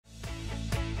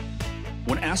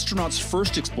When astronauts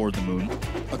first explored the moon,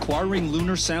 acquiring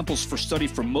lunar samples for study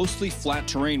from mostly flat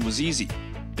terrain was easy.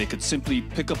 They could simply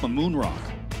pick up a moon rock.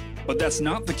 But that's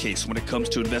not the case when it comes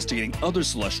to investigating other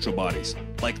celestial bodies,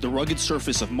 like the rugged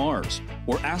surface of Mars,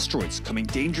 or asteroids coming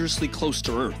dangerously close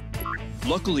to Earth.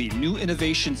 Luckily, new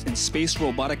innovations in space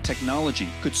robotic technology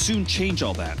could soon change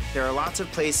all that. There are lots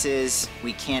of places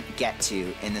we can't get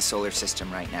to in the solar system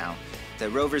right now. The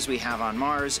rovers we have on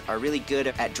Mars are really good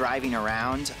at driving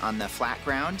around on the flat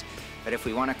ground, but if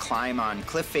we want to climb on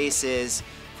cliff faces,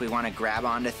 if we want to grab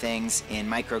onto things in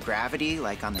microgravity,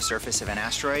 like on the surface of an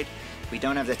asteroid, we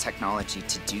don't have the technology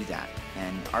to do that.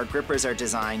 And our grippers are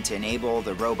designed to enable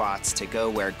the robots to go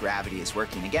where gravity is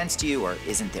working against you or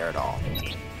isn't there at all.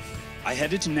 I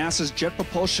headed to NASA's Jet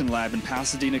Propulsion Lab in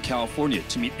Pasadena, California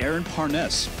to meet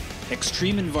PARNESS,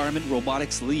 Extreme Environment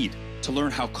Robotics lead, to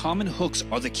learn how common hooks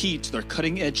are the key to their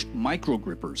cutting-edge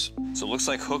micro-grippers. So it looks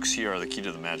like hooks here are the key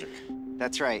to the magic.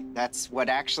 That's right. That's what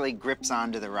actually grips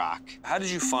onto the rock. How did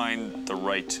you find the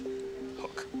right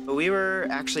hook? We were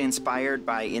actually inspired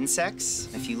by insects.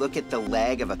 If you look at the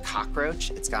leg of a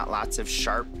cockroach, it's got lots of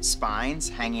sharp spines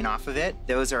hanging off of it.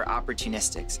 Those are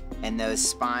opportunistics, and those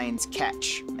spines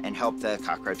catch and help the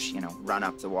cockroach, run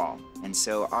up the wall. And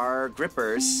so our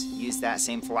grippers use that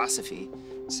same philosophy.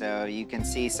 So you can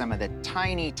see some of the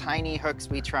tiny, tiny hooks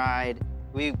we tried.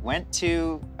 We went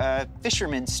to a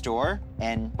fisherman's store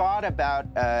and bought about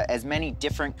as many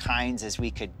different kinds as we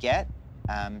could get,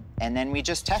 and then we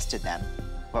just tested them.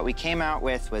 What we came out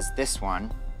with was this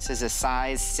one. This is a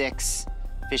size 6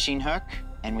 fishing hook,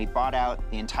 and we bought out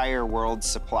the entire world's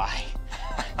supply.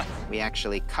 We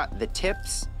actually cut the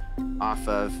tips off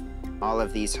of all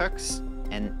of these hooks,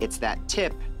 and it's that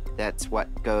tip that's what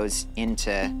goes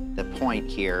into the point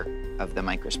here of the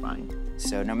microspine.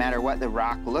 So no matter what the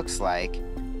rock looks like,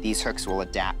 these hooks will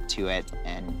adapt to it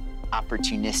and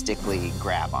opportunistically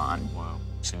grab on. Wow.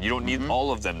 So you don't need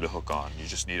all of them to hook on, you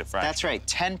just need a fraction. That's right,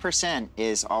 10%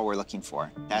 is all we're looking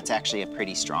for. That's actually a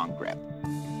pretty strong grip.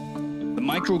 The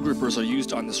micro grippers are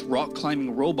used on this rock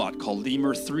climbing robot called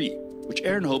LEMUR 3, which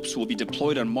Aaron hopes will be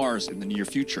deployed on Mars in the near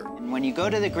future. When you go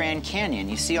to the Grand Canyon,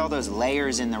 you see all those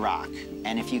layers in the rock.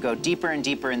 And if you go deeper and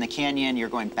deeper in the canyon, you're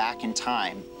going back in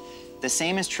time. The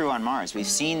same is true on Mars. We've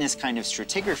seen this kind of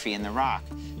stratigraphy in the rock,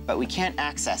 but we can't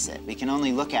access it. We can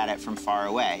only look at it from far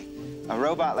away. A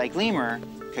robot like LEMUR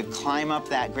could climb up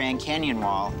that Grand Canyon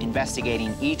wall,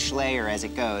 investigating each layer as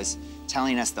it goes,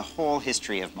 telling us the whole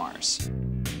history of Mars.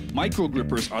 Micro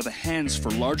grippers are the hands for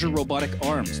larger robotic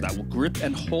arms that will grip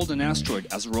and hold an asteroid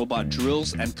as a robot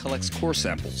drills and collects core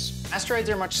samples. Asteroids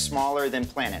are much smaller than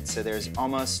planets, so there's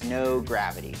almost no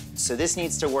gravity. So this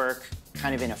needs to work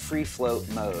kind of in a free float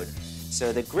mode.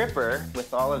 So the gripper,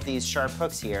 with all of these sharp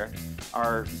hooks here,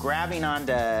 are grabbing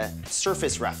onto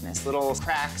surface roughness, little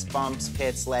cracks, bumps,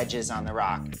 pits, ledges on the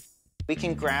rock. We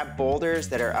can grab boulders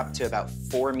that are up to about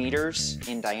 4 meters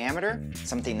in diameter,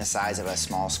 something the size of a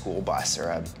small school bus or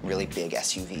a really big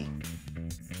SUV.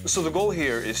 So the goal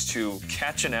here is to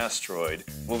catch an asteroid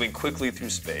moving quickly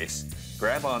through space,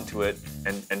 grab onto it,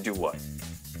 and do what?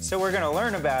 So we're going to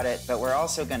learn about it, but we're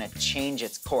also going to change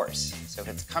its course. So if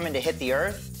it's coming to hit the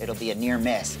Earth, it'll be a near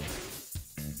miss.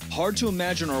 Hard to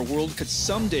imagine our world could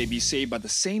someday be saved by the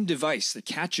same device that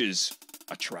catches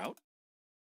a trout.